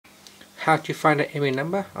how to find the EMEI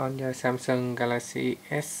number on your Samsung Galaxy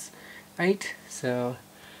S8. So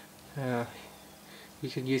you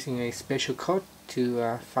can using a special code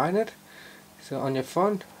to find it. So on your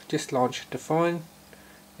phone, just launch the phone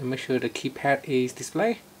and make sure the keypad is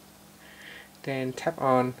displayed. Then tap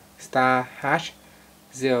on *#06#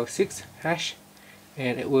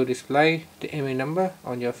 and it will display the EMEI number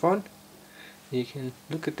on your phone. You can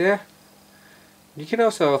look at there. You can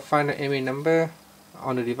also find the EMEI number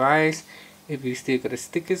on the device if you still got the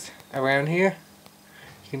stickers around here.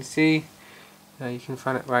 You can see you can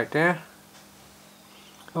find it right there.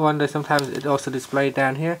 I wonder sometimes it also displays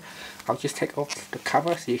down here. I'll just take off the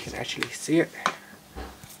cover so you can actually see it.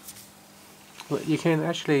 But you can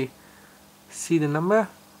actually see the number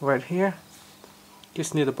right here,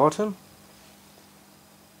 just near the bottom.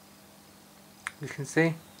 You can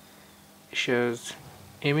see it shows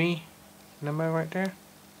EMEI number right there.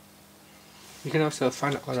 You can also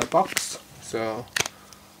find it on a box. So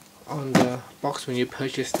on the box when you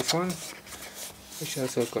purchase the phone, it's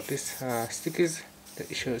also got this stickers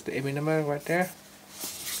that shows the EMEI number right there.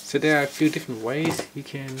 So there are a few different ways you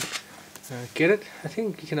can get it. I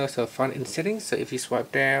think you can also find it in settings. So if you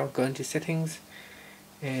swipe down, go into settings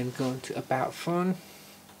and go into about phone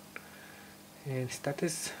and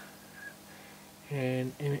status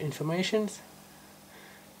and information.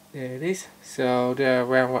 There it is. So there are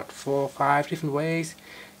around 4 or 5 different ways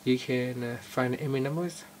you can find the EMEI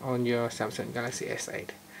numbers on your Samsung Galaxy S8.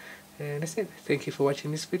 And that's it. Thank you for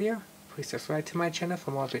watching this video. Please subscribe to my channel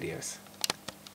for more videos.